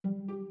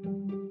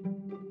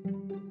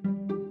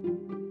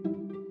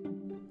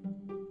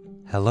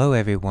Hello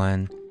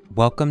everyone,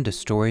 welcome to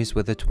Stories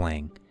with a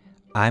Twang.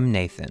 I'm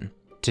Nathan.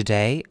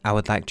 Today I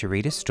would like to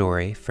read a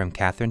story from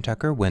Catherine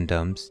Tucker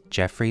Wyndham's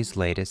Jeffrey's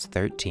Latest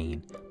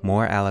 13,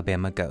 More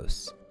Alabama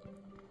Ghosts.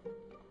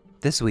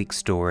 This week's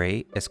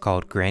story is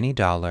called Granny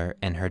Dollar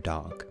and Her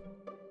Dog.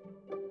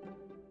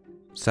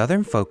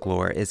 Southern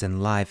folklore is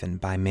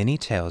enlivened by many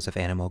tales of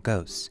animal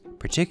ghosts,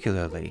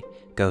 particularly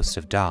ghosts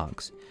of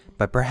dogs,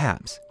 but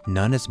perhaps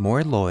none is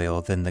more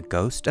loyal than the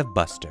ghost of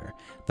Buster,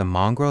 the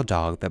mongrel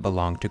dog that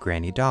belonged to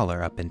Granny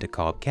Dollar up in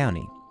DeKalb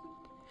County.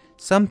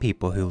 Some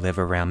people who live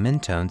around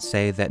Mentone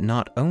say that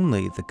not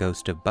only the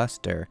ghost of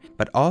Buster,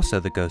 but also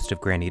the ghost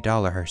of Granny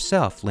Dollar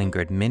herself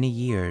lingered many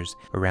years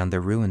around the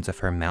ruins of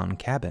her mountain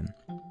cabin.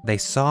 They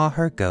saw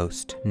her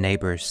ghost,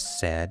 neighbors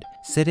said,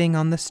 sitting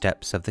on the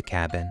steps of the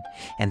cabin,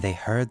 and they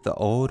heard the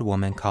old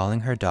woman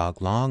calling her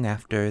dog long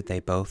after they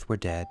both were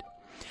dead.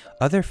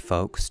 Other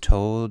folks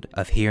told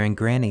of hearing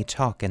Granny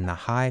talk in the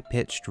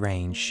high-pitched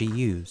range she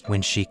used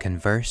when she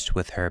conversed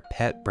with her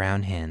pet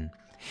brown hen.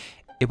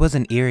 It was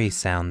an eerie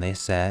sound, they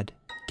said,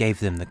 gave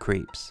them the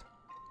creeps.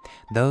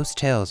 Those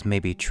tales may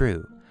be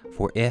true,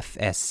 for if,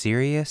 as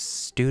serious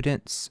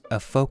students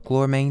of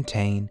folklore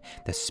maintain,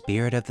 the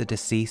spirit of the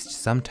deceased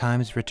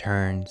sometimes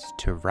returns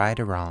to right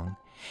a wrong,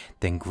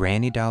 then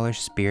Granny Dollar's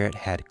spirit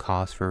had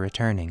cause for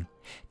returning.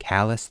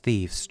 Callous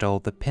thieves stole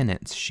the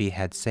penance she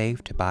had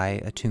saved to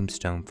buy a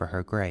tombstone for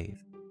her grave.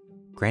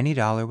 Granny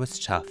Dollar was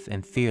tough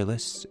and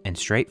fearless and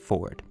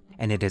straightforward,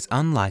 and it is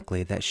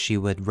unlikely that she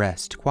would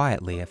rest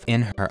quietly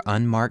in her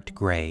unmarked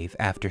grave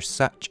after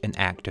such an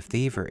act of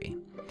thievery.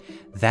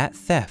 That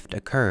theft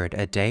occurred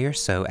a day or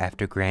so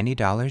after Granny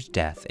Dollar's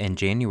death in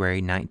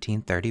January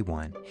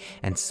 1931,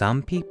 and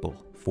some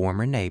people,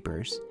 former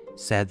neighbors,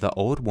 said the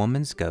old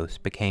woman's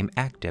ghost became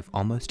active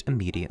almost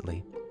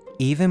immediately.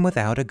 Even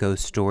without a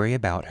ghost story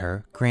about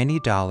her, Granny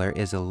Dollar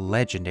is a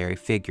legendary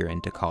figure in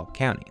DeKalb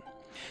County.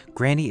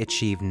 Granny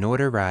achieved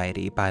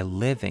notoriety by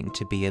living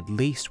to be at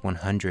least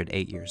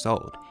 108 years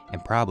old,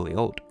 and probably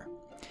older.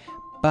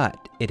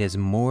 But it is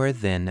more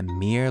than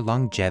mere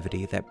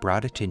longevity that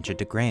brought attention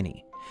to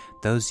Granny.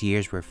 Those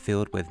years were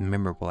filled with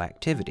memorable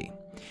activity.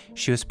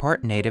 She was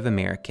part Native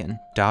American,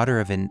 daughter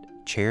of a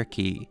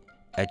Cherokee,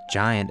 a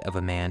giant of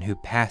a man who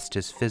passed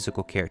his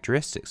physical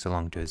characteristics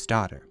along to his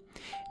daughter.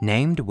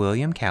 Named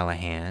William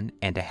Callahan,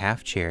 and a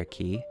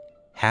half-Cherokee,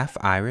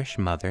 half-Irish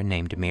mother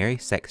named Mary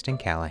Sexton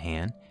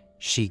Callahan,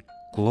 she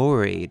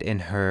gloried in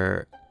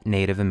her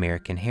Native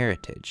American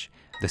heritage.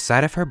 The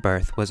site of her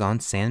birth was on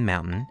Sand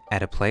Mountain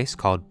at a place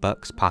called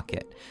Buck's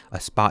Pocket,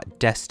 a spot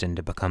destined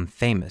to become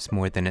famous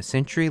more than a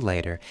century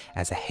later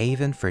as a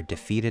haven for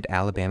defeated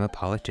Alabama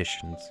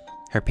politicians.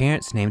 Her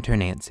parents named her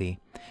Nancy.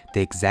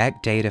 The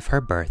exact date of her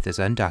birth is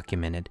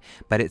undocumented,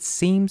 but it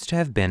seems to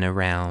have been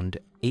around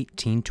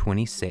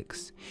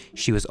 1826.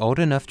 She was old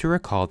enough to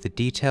recall the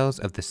details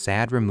of the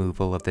sad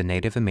removal of the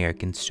Native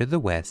Americans to the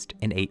West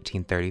in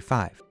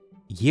 1835.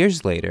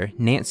 Years later,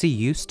 Nancy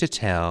used to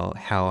tell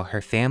how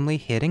her family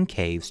hid in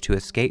caves to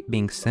escape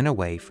being sent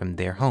away from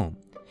their home.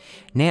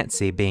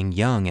 Nancy, being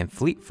young and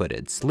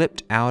fleet-footed,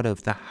 slipped out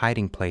of the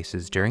hiding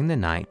places during the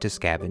night to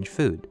scavenge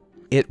food.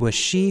 It was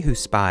she who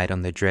spied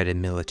on the dreaded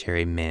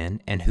military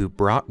men and who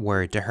brought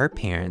word to her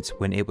parents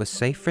when it was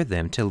safe for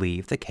them to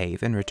leave the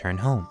cave and return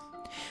home.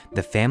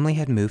 The family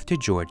had moved to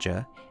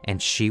Georgia,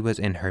 and she was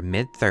in her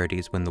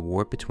mid-30s when the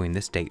war between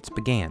the states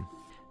began.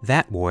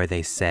 That war,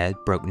 they said,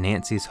 broke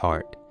Nancy's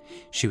heart.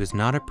 She was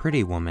not a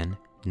pretty woman,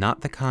 not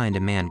the kind a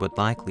man would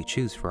likely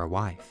choose for a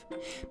wife.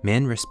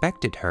 Men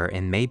respected her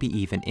and maybe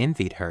even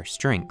envied her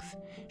strength.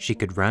 She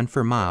could run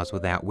for miles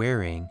without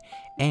wearying,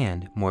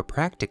 and, more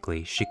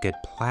practically, she could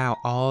plow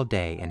all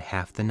day and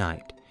half the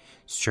night.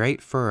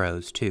 Straight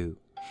furrows, too,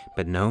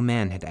 but no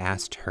man had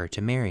asked her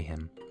to marry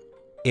him.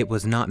 It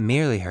was not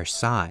merely her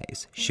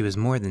size, she was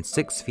more than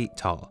 6 feet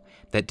tall,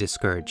 that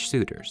discouraged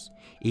suitors.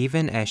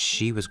 Even as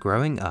she was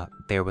growing up,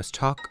 there was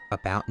talk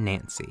about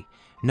Nancy.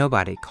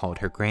 Nobody called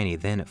her Granny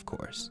then, of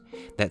course.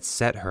 That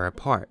set her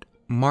apart,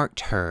 marked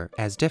her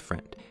as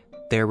different.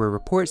 There were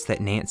reports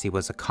that Nancy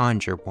was a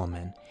conjure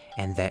woman,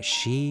 and that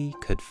she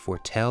could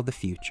foretell the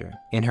future.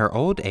 In her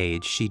old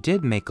age, she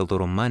did make a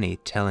little money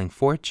telling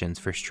fortunes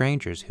for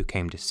strangers who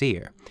came to see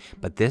her,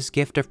 but this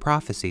gift of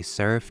prophecy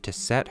served to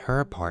set her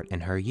apart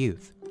in her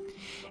youth.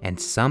 And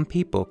some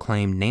people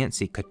claimed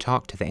Nancy could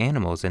talk to the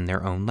animals in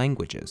their own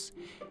languages,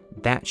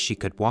 that she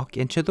could walk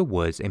into the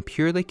woods and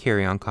purely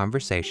carry on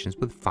conversations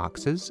with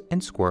foxes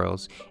and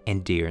squirrels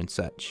and deer and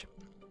such.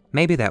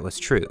 Maybe that was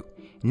true.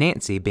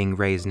 Nancy, being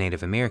raised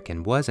Native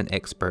American, was an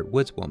expert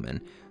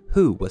woodswoman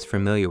who was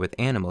familiar with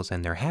animals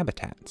and their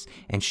habitats,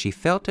 and she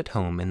felt at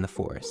home in the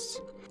forests.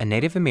 A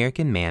Native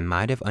American man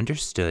might have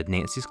understood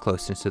Nancy's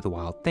closeness to the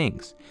wild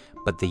things,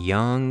 but the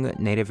young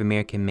Native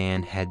American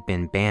man had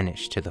been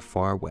banished to the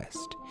far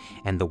west,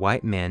 and the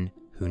white men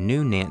who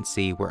knew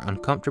Nancy were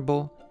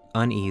uncomfortable,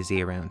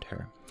 uneasy around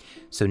her.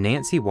 So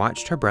Nancy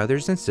watched her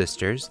brothers and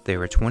sisters, there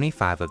were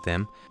 25 of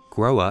them,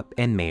 grow up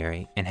and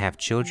marry and have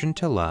children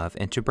to love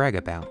and to brag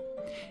about.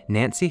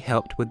 Nancy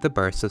helped with the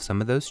births of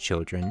some of those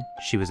children.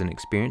 She was an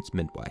experienced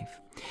midwife,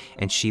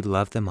 and she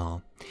loved them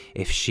all.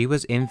 If she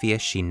was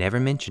envious, she never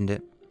mentioned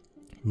it.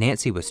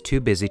 Nancy was too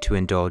busy to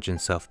indulge in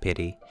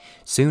self-pity.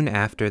 Soon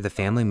after the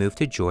family moved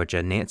to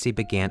Georgia, Nancy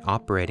began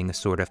operating a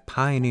sort of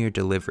pioneer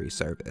delivery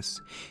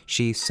service.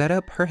 She set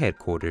up her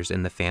headquarters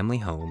in the family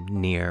home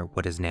near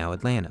what is now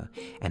Atlanta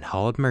and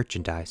hauled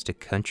merchandise to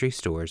country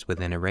stores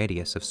within a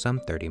radius of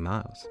some 30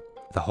 miles.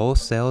 The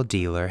wholesale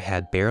dealer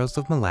had barrels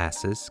of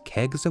molasses,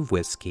 kegs of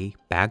whiskey,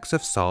 bags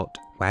of salt,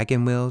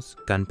 wagon wheels,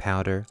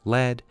 gunpowder,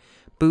 lead,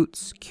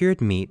 boots, cured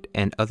meat,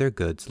 and other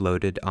goods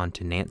loaded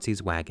onto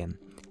Nancy's wagon.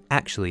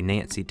 Actually,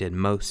 Nancy did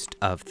most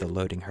of the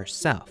loading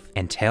herself,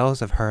 and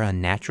tales of her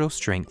unnatural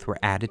strength were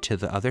added to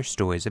the other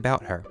stories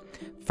about her,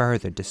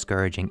 further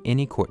discouraging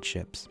any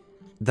courtships.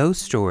 Those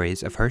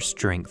stories of her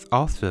strength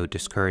also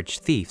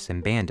discouraged thieves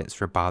and bandits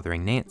from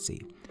bothering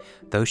Nancy.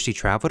 Though she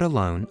traveled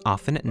alone,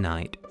 often at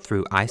night,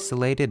 through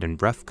isolated and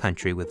rough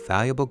country with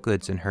valuable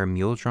goods in her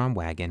mule-drawn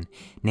wagon,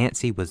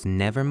 Nancy was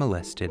never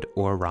molested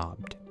or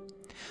robbed.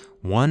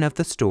 One of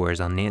the stores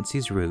on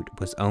Nancy's route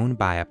was owned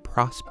by a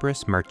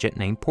prosperous merchant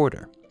named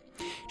Porter.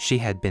 She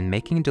had been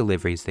making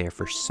deliveries there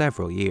for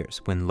several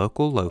years when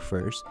local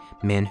loafers,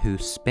 men who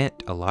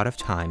spent a lot of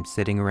time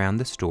sitting around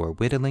the store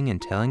whittling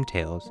and telling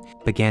tales,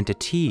 began to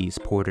tease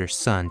Porter's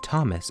son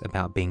Thomas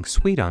about being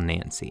sweet on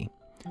Nancy.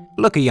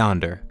 "Look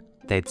yonder,"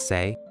 they'd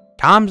say.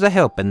 "Tom's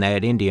a-helpin'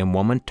 that Indian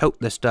woman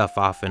tote the stuff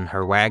off in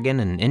her wagon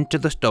and into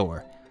the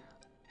store.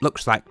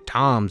 Looks like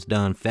Tom's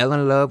done fell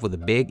in love with a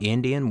big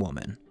Indian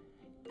woman."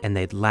 And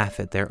they'd laugh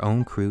at their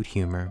own crude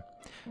humor.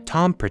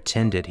 Tom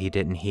pretended he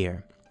didn't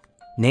hear.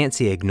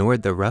 Nancy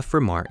ignored the rough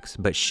remarks,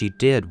 but she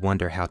did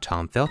wonder how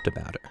Tom felt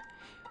about her.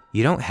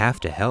 "You don't have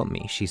to help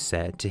me," she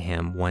said to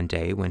him one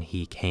day when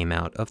he came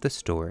out of the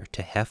store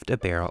to heft a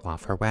barrel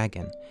off her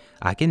wagon.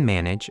 "I can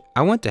manage.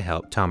 I want to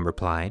help," Tom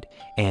replied,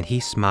 and he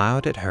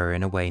smiled at her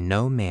in a way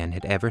no man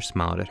had ever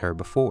smiled at her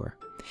before.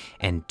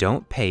 "And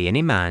don't pay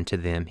any mind to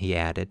them," he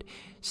added,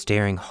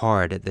 staring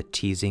hard at the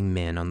teasing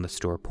men on the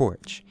store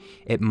porch.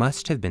 It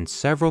must have been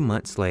several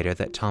months later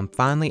that Tom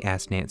finally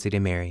asked Nancy to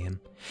marry him.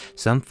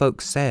 Some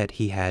folks said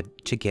he had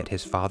to get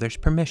his father's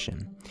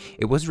permission.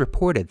 It was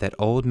reported that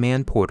old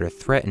man Porter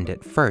threatened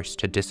at first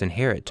to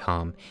disinherit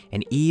Tom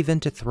and even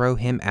to throw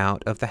him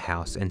out of the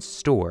house and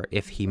store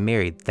if he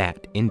married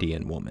that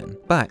Indian woman.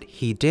 But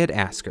he did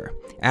asked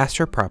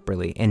her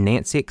properly, and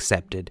Nancy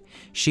accepted.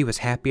 She was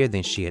happier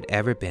than she had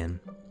ever been.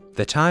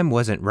 The time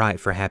wasn't right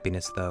for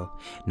happiness, though,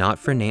 not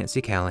for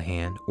Nancy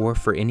Callahan or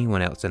for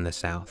anyone else in the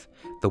South.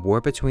 The war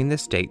between the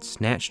states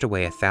snatched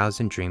away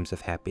 1,000 dreams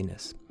of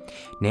happiness.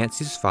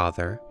 Nancy's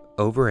father,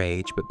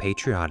 overage but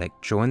patriotic,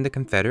 joined the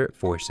Confederate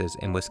forces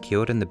and was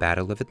killed in the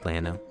Battle of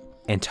Atlanta.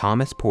 And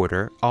Thomas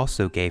Porter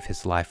also gave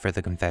his life for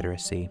the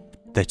Confederacy.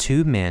 The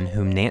two men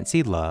whom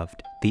Nancy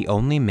loved, the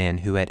only men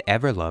who had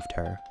ever loved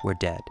her, were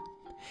dead.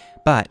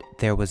 But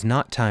there was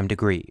not time to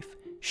grieve.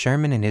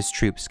 Sherman and his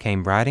troops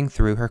came riding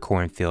through her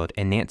cornfield,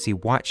 and Nancy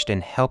watched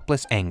in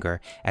helpless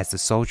anger as the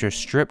soldiers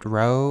stripped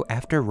row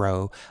after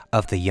row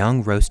of the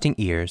young roasting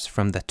ears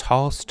from the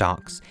tall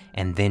stalks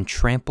and then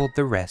trampled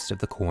the rest of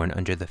the corn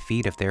under the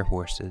feet of their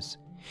horses.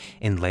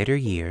 In later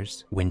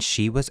years, when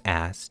she was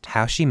asked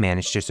how she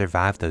managed to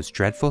survive those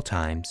dreadful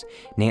times,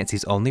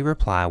 Nancy's only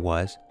reply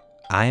was,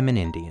 "I am an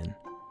Indian."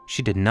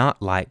 She did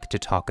not like to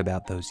talk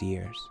about those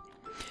years.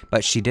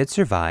 But she did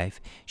survive,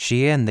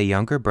 she and the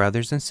younger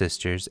brothers and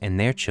sisters and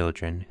their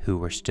children who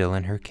were still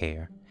in her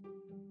care.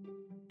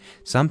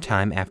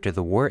 Sometime after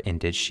the war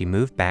ended, she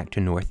moved back to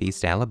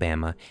northeast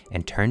Alabama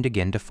and turned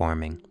again to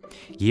farming.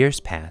 Years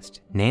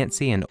passed.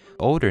 Nancy, and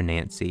older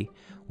Nancy,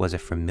 was a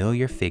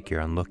familiar figure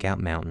on Lookout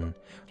Mountain.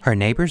 Her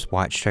neighbors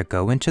watched her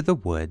go into the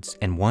woods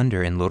and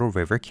wander in Little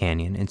River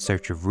Canyon in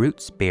search of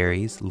roots,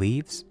 berries,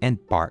 leaves,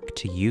 and bark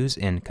to use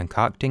in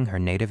concocting her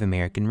Native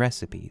American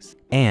recipes.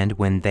 And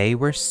when they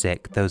were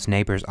sick, those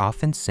neighbors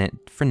often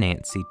sent for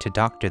Nancy to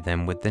doctor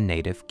them with the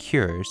native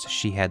cures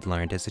she had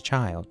learned as a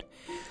child.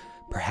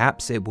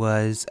 Perhaps it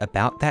was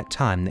about that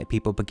time that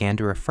people began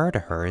to refer to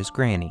her as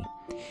Granny.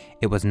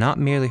 It was not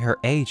merely her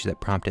age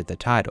that prompted the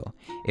title.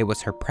 It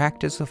was her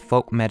practice of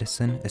folk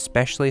medicine,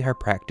 especially her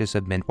practice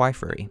of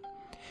midwifery.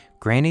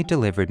 Granny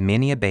delivered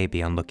many a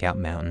baby on Lookout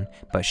Mountain,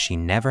 but she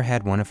never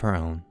had one of her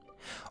own.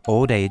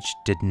 Old age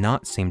did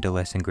not seem to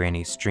lessen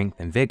Granny's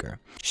strength and vigor.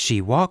 She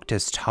walked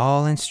as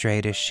tall and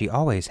straight as she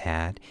always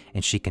had,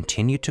 and she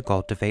continued to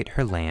cultivate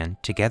her land,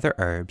 to gather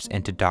herbs,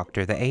 and to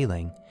doctor the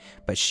ailing.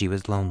 But she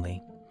was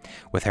lonely.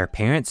 With her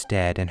parents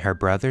dead and her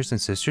brothers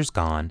and sisters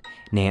gone,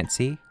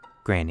 Nancy,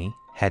 Granny,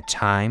 had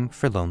time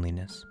for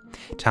loneliness,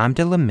 time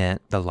to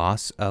lament the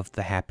loss of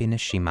the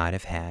happiness she might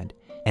have had.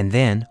 And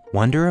then,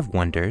 wonder of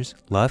wonders,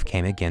 love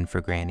came again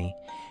for Granny.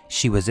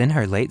 She was in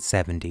her late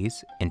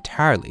 70s,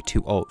 entirely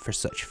too old for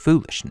such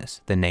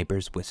foolishness, the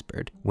neighbors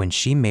whispered, when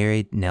she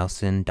married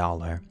Nelson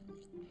Dollar.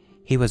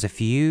 He was a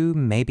few,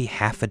 maybe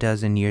half a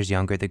dozen years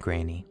younger than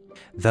Granny,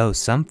 though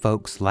some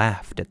folks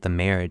laughed at the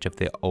marriage of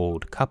the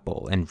old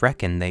couple and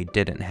reckoned they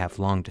didn't have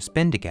long to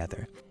spend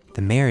together.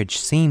 The marriage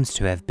seems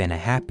to have been a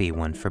happy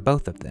one for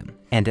both of them,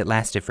 and it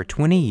lasted for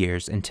 20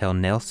 years until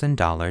Nelson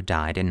Dollar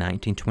died in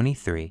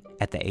 1923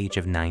 at the age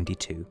of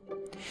 92.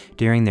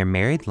 During their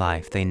married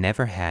life, they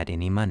never had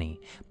any money,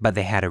 but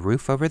they had a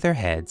roof over their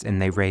heads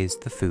and they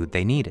raised the food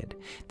they needed.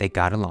 They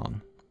got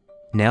along.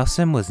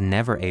 Nelson was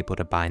never able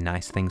to buy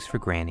nice things for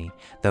Granny,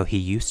 though he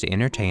used to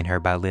entertain her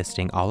by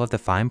listing all of the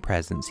fine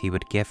presents he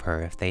would give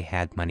her if they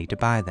had money to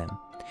buy them.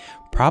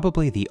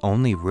 Probably the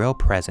only real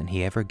present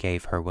he ever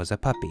gave her was a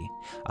puppy,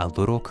 a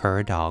little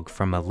cur dog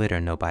from a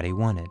litter nobody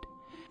wanted.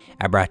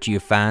 "I brought you a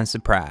fine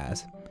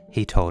surprise,"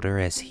 he told her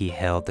as he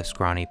held the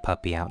scrawny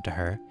puppy out to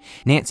her.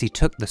 Nancy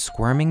took the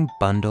squirming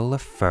bundle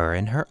of fur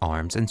in her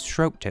arms and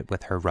stroked it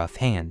with her rough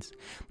hands.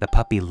 The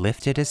puppy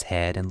lifted his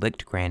head and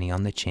licked Granny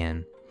on the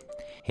chin.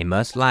 "He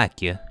must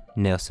like you,"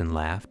 Nelson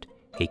laughed.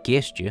 "He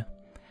kissed you."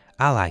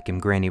 "I like him,"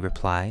 Granny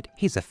replied.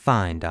 "He's a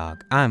fine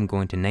dog. I'm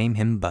going to name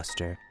him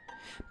Buster."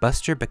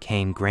 Buster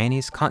became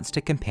Granny's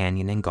constant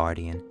companion and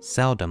guardian,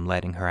 seldom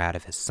letting her out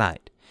of his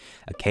sight.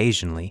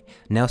 Occasionally,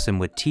 Nelson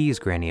would tease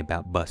Granny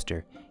about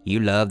Buster. "You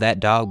love that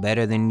dog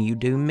better than you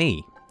do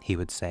me," he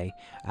would say.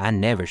 "I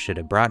never should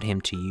have brought him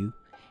to you."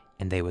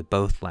 And they would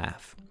both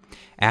laugh.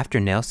 After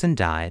Nelson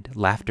died,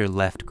 laughter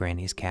left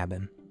Granny's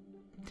cabin.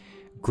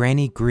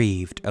 Granny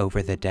grieved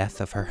over the death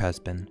of her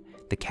husband.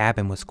 The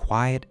cabin was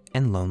quiet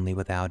and lonely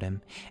without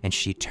him, and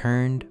she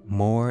turned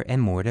more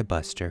and more to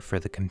Buster for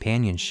the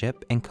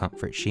companionship and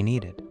comfort she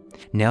needed.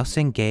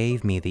 "Nelson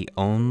gave me the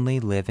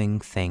only living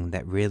thing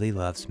that really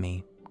loves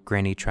me,"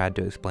 Granny tried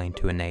to explain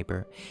to a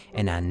neighbor,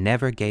 "and I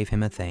never gave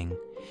him a thing.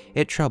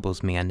 It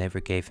troubles me I never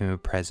gave him a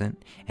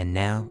present, and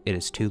now it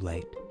is too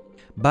late."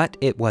 But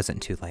it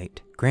wasn't too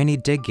late. Granny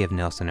did give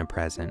Nelson a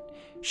present.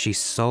 She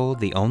sold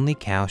the only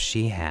cow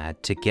she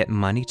had to get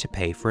money to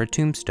pay for a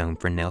tombstone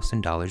for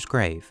Nelson Dollar's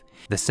grave.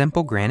 The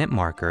simple granite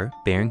marker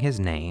bearing his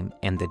name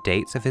and the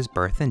dates of his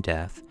birth and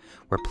death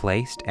were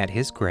placed at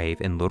his grave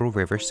in Little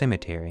River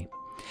Cemetery.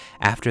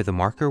 After the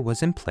marker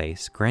was in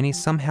place, Granny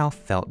somehow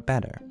felt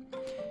better.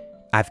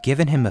 "I've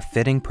given him a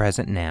fitting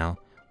present now,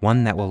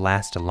 one that will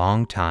last a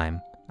long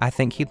time. I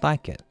think he'd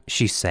like it,"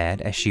 she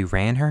said as she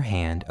ran her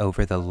hand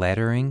over the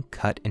lettering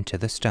cut into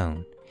the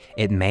stone.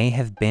 It may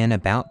have been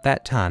about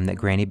that time that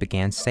Granny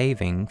began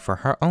saving for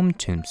her own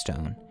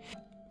tombstone.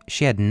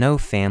 She had no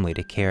family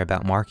to care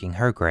about marking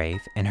her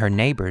grave, and her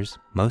neighbors,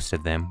 most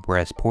of them, were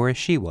as poor as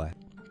she was.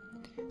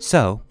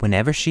 So,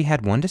 whenever she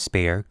had one to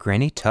spare,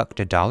 Granny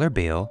tucked a dollar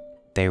bill,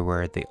 they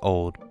were the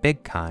old,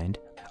 big kind,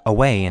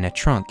 away in a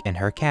trunk in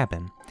her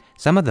cabin.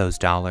 Some of those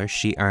dollars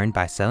she earned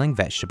by selling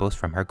vegetables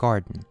from her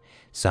garden.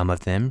 Some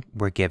of them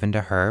were given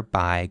to her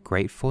by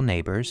grateful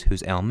neighbors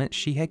whose ailments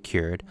she had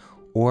cured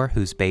or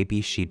whose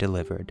babies she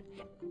delivered.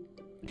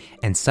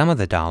 And some of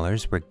the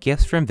dollars were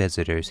gifts from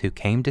visitors who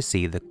came to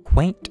see the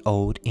quaint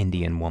old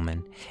Indian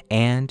woman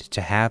and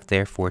to have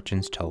their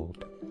fortunes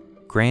told.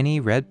 Granny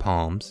Red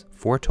Palms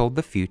foretold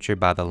the future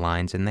by the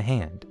lines in the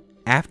hand.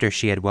 After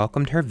she had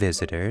welcomed her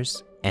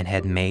visitors and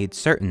had made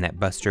certain that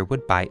Buster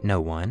would bite no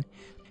one,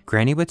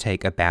 Granny would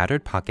take a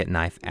battered pocket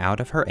knife out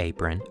of her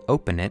apron,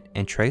 open it,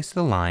 and trace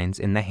the lines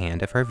in the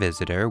hand of her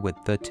visitor with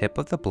the tip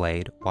of the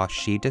blade while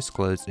she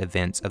disclosed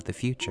events of the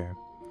future.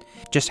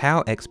 Just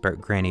how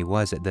expert Granny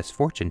was at this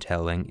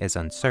fortune-telling is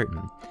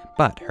uncertain,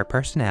 but her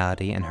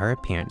personality and her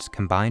appearance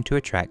combined to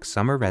attract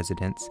summer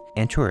residents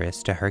and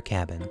tourists to her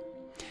cabin.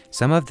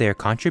 Some of their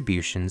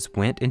contributions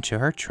went into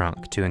her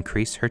trunk to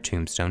increase her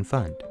tombstone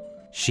fund.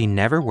 She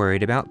never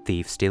worried about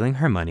thieves stealing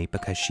her money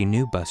because she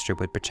knew Buster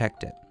would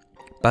protect it.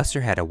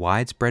 Buster had a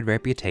widespread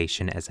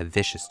reputation as a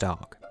vicious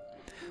dog.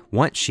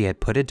 Once she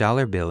had put a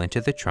dollar bill into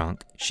the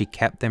trunk, she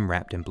kept them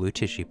wrapped in blue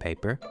tissue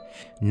paper.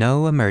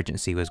 No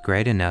emergency was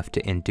great enough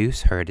to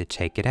induce her to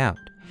take it out.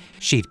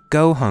 She'd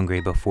go hungry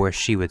before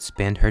she would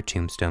spend her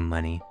tombstone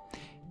money.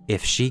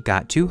 If she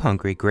got too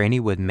hungry, Granny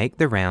would make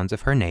the rounds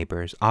of her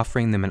neighbors,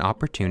 offering them an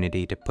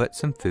opportunity to put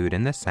some food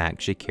in the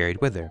sack she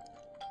carried with her.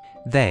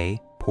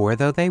 They, poor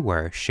though they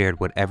were, shared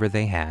whatever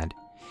they had.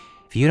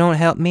 "If you don't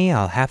help me,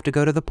 I'll have to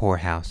go to the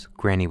poorhouse,"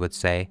 Granny would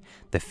say.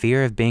 The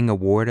fear of being a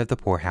ward of the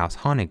poorhouse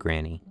haunted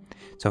Granny,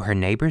 so her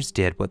neighbors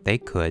did what they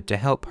could to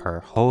help her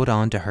hold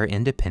on to her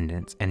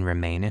independence and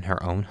remain in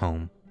her own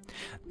home.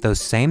 Those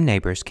same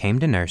neighbors came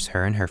to nurse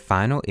her in her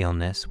final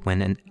illness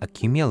when an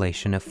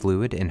accumulation of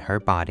fluid in her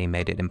body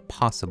made it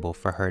impossible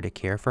for her to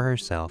care for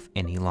herself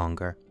any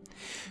longer.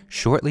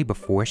 Shortly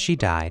before she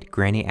died,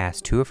 Granny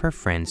asked two of her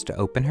friends to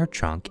open her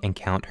trunk and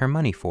count her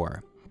money for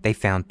her. They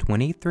found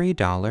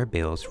 $23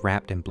 bills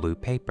wrapped in blue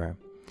paper.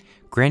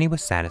 Granny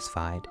was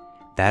satisfied.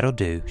 "That'll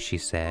do," she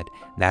said.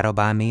 "That'll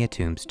buy me a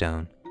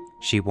tombstone."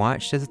 She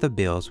watched as the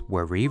bills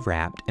were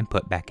rewrapped and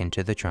put back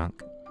into the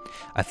trunk.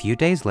 A few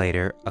days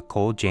later, a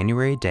cold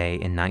January day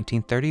in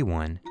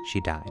 1931,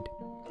 she died.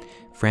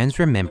 Friends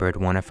remembered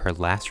one of her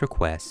last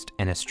requests,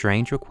 and a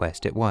strange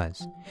request it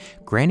was.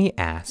 Granny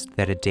asked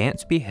that a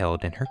dance be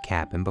held in her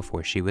cabin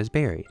before she was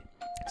buried.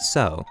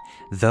 So,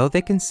 though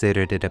they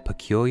considered it a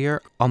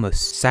peculiar,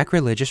 almost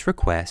sacrilegious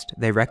request,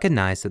 they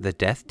recognized that the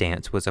death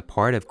dance was a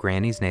part of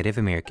Granny's Native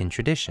American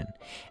tradition,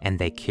 and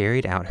they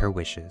carried out her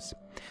wishes.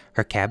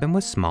 Her cabin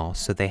was small,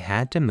 so they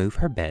had to move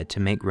her bed to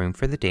make room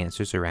for the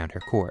dancers around her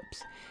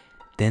corpse.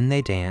 Then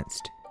they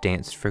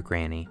danced for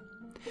Granny.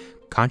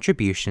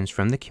 Contributions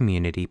from the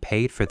community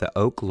paid for the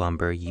oak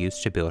lumber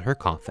used to build her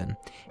coffin,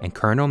 and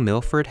Colonel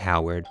Milford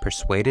Howard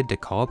persuaded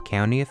DeKalb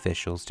County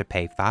officials to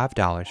pay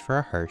 $5 for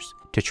a hearse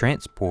to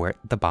transport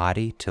the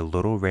body to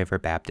Little River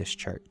Baptist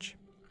Church.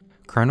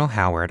 Colonel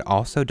Howard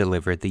also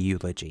delivered the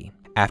eulogy.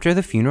 After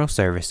the funeral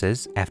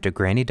services, after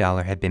Granny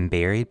Dollar had been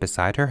buried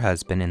beside her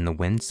husband in the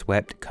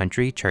windswept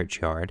country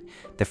churchyard,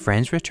 the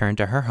friends returned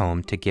to her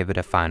home to give it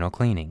a final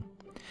cleaning.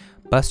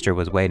 Buster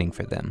was waiting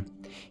for them.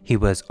 He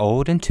was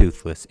old and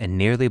toothless and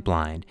nearly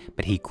blind,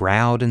 but he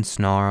growled and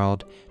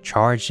snarled,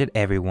 charged at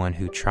everyone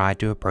who tried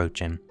to approach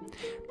him.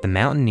 The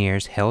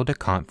mountaineers held a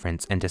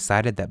conference and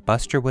decided that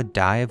Buster would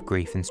die of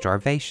grief and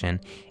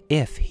starvation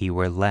if he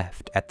were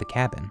left at the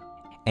cabin,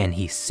 and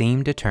he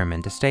seemed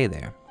determined to stay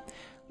there.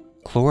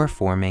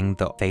 Chloroforming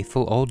the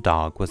faithful old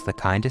dog was the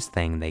kindest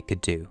thing they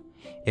could do.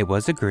 It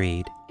was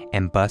agreed,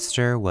 and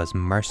Buster was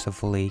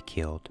mercifully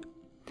killed.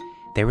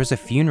 There was a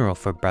funeral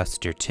for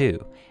Buster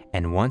too,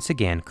 and once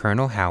again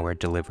Colonel Howard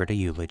delivered a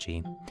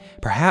eulogy.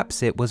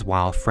 Perhaps it was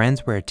while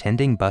friends were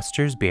attending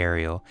Buster's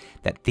burial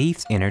that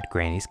thieves entered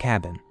Granny's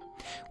cabin.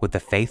 With the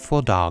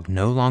faithful dog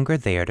no longer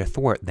there to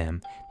thwart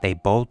them, they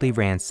boldly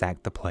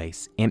ransacked the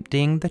place,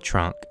 emptying the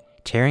trunk,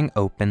 tearing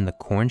open the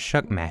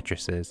corn-shuck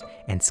mattresses,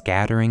 and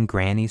scattering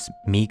Granny's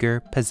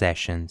meager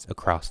possessions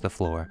across the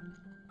floor.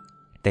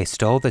 They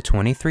stole the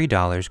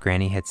 $23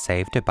 Granny had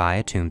saved to buy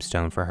a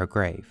tombstone for her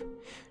grave.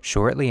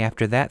 Shortly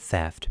after that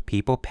theft,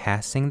 people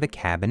passing the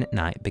cabin at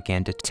night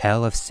began to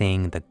tell of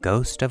seeing the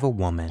ghost of a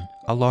woman,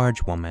 a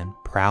large woman,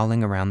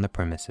 prowling around the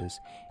premises.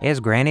 "It's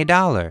Granny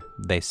Dollar,"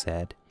 they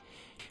said.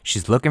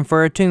 "She's looking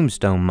for her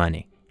tombstone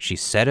money. She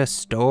set a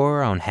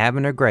store on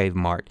having her grave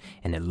marked,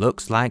 and it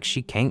looks like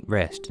she can't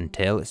rest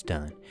until it's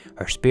done.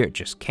 Her spirit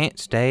just can't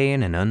stay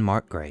in an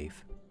unmarked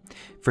grave."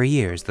 For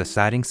years, the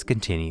sightings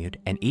continued,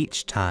 and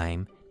each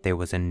time there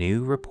was a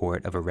new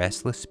report of a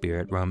restless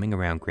spirit roaming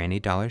around Granny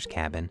Dollar's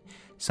cabin,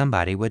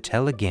 somebody would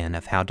tell again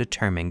of how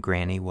determined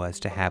Granny was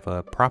to have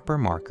a proper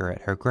marker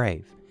at her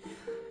grave.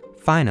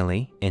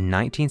 Finally, in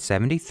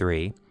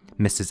 1973,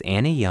 Mrs.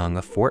 Annie Young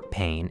of Fort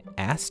Payne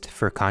asked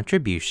for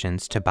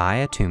contributions to buy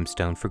a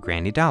tombstone for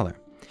Granny Dollar.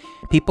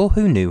 People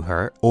who knew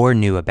her or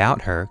knew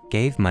about her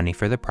gave money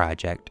for the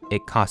project.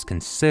 It cost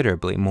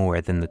considerably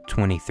more than the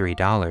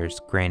 $23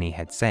 Granny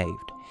had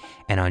saved,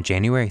 and on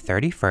January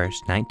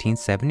 31st,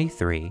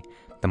 1973,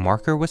 the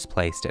marker was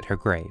placed at her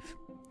grave.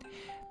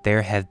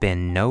 There have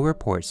been no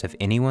reports of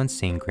anyone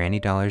seeing Granny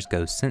Dollar's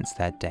ghost since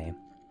that day,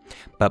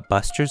 but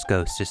Buster's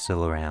ghost is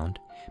still around.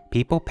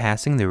 People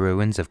passing the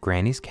ruins of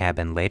Granny's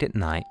cabin late at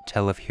night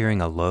tell of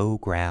hearing a low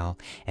growl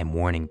and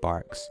warning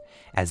barks,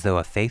 as though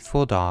a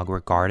faithful dog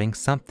were guarding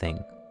something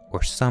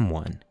or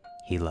someone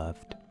he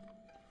loved.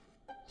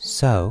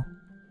 So,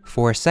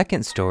 for a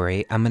second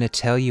story, I'm going to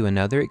tell you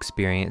another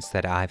experience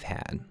that I've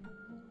had.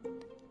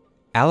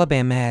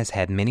 Alabama has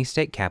had many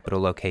state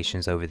capital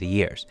locations over the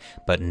years,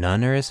 but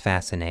none are as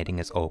fascinating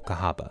as Old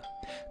Cahaba.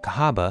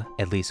 Cahaba,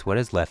 at least what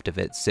is left of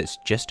it, sits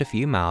just a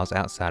few miles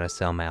outside of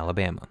Selma,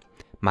 Alabama.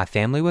 My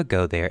family would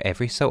go there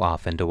every so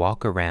often to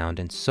walk around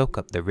and soak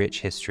up the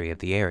rich history of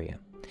the area.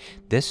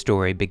 This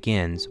story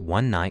begins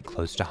one night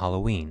close to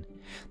Halloween.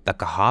 The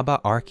Cahaba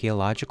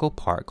Archaeological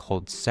Park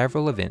holds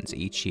several events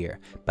each year,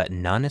 but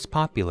none as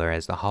popular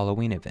as the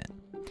Halloween event.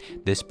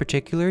 This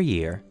particular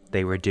year,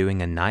 they were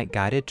doing a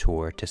night-guided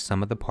tour to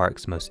some of the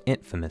park's most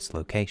infamous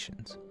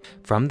locations.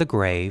 From the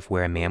grave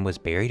where a man was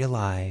buried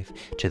alive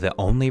to the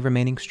only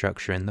remaining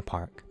structure in the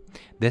park.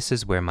 This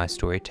is where my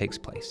story takes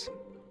place.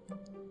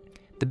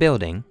 The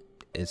building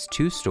is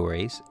 2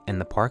 stories,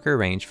 and the park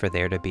arranged for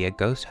there to be a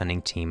ghost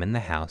hunting team in the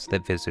house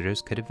that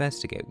visitors could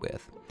investigate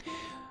with.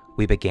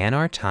 We began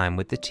our time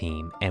with the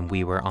team, and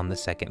we were on the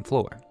 2nd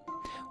floor.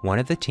 One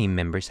of the team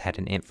members had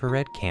an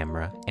infrared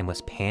camera and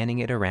was panning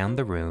it around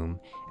the room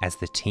as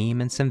the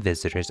team and some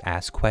visitors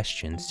asked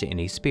questions to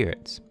any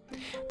spirits.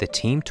 The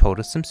team told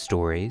us some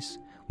stories.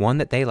 One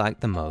that they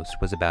liked the most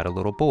was about a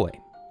little boy.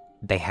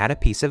 They had a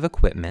piece of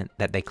equipment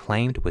that they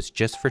claimed was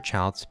just for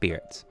child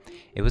spirits.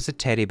 It was a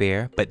teddy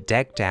bear, but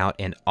decked out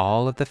in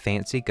all of the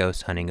fancy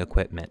ghost hunting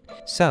equipment.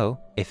 So,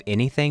 if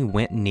anything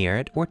went near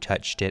it or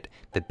touched it,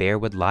 the bear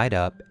would light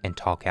up and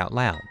talk out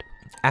loud.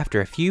 After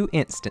a few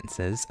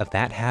instances of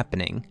that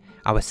happening,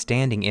 I was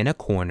standing in a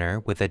corner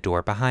with a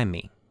door behind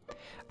me.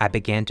 I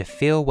began to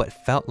feel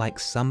what felt like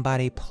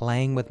somebody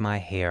playing with my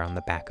hair on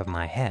the back of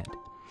my head.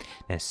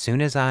 As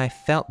soon as I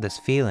felt this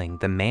feeling,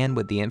 the man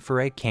with the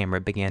infrared camera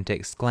began to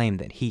exclaim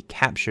that he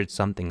captured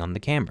something on the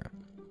camera.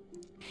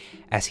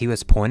 As he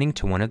was pointing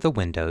to one of the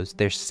windows,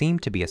 there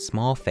seemed to be a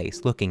small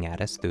face looking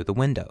at us through the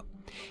window.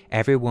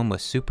 Everyone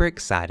was super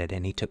excited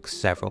and he took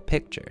several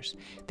pictures.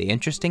 The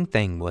interesting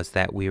thing was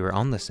that we were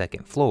on the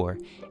second floor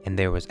and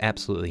there was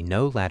absolutely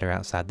no ladder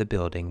outside the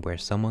building where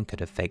someone could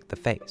have faked the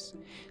face.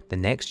 The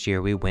next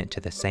year we went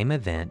to the same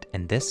event,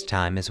 and this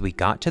time as we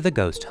got to the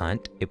ghost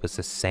hunt, it was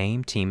the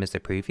same team as the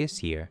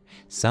previous year.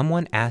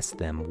 Someone asked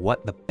them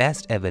what the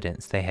best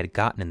evidence they had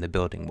gotten in the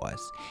building was,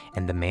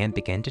 and the man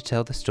began to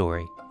tell the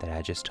story that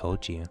I just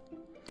told you.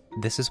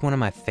 This is one of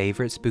my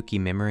favorite spooky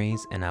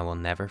memories, and I will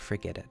never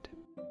forget it.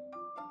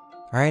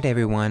 Alright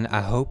everyone, I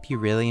hope you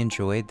really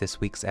enjoyed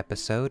this week's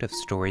episode of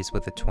Stories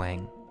with a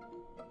Twang.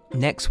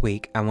 Next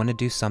week, I want to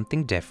do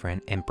something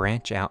different and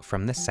branch out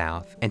from the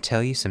South and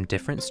tell you some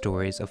different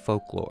stories of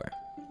folklore.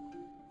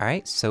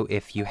 Alright, so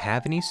if you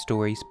have any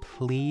stories,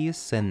 please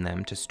send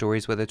them to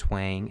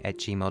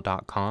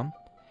storieswithatwang@gmail.com.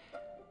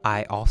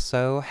 I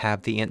also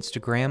have the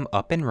Instagram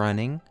up and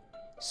running,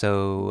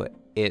 so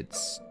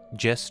it's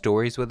just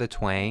Stories with a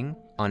Twang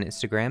on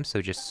Instagram,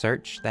 so just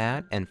search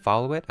that and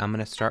follow it. I'm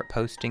going to start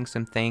posting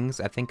some things.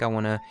 I think I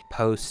want to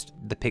post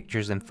the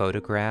pictures and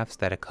photographs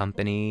that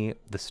accompany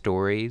the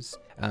stories,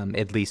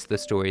 at least the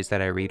stories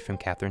that I read from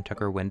Catherine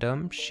Tucker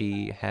Wyndham.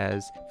 She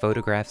has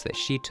photographs that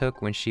she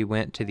took when she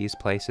went to these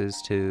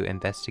places to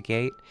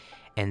investigate.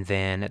 And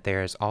then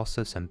there's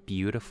also some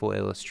beautiful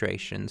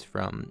illustrations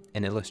from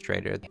an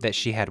illustrator that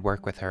she had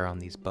work with her on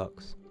these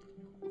books.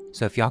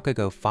 So if y'all could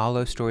go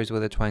follow Stories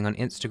with a Twang on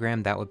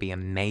Instagram, that would be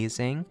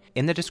amazing.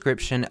 In the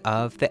description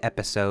of the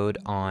episode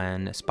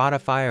on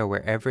Spotify or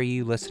wherever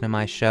you listen to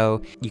my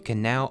show, you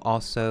can now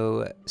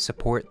also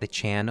support the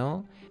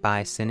channel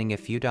by sending a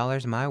few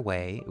dollars my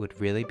way. It would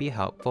really be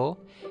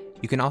helpful.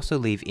 You can also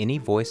leave any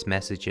voice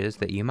messages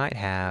that you might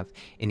have,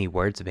 any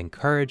words of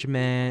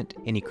encouragement,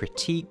 any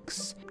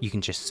critiques. You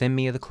can just send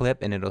me the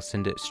clip and it'll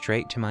send it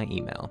straight to my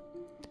email.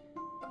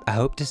 I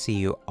hope to see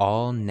you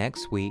all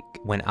next week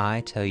when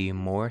I tell you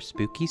more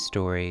spooky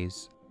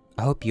stories.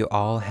 I hope you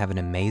all have an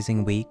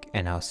amazing week,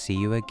 and I'll see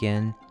you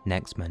again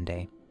next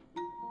Monday.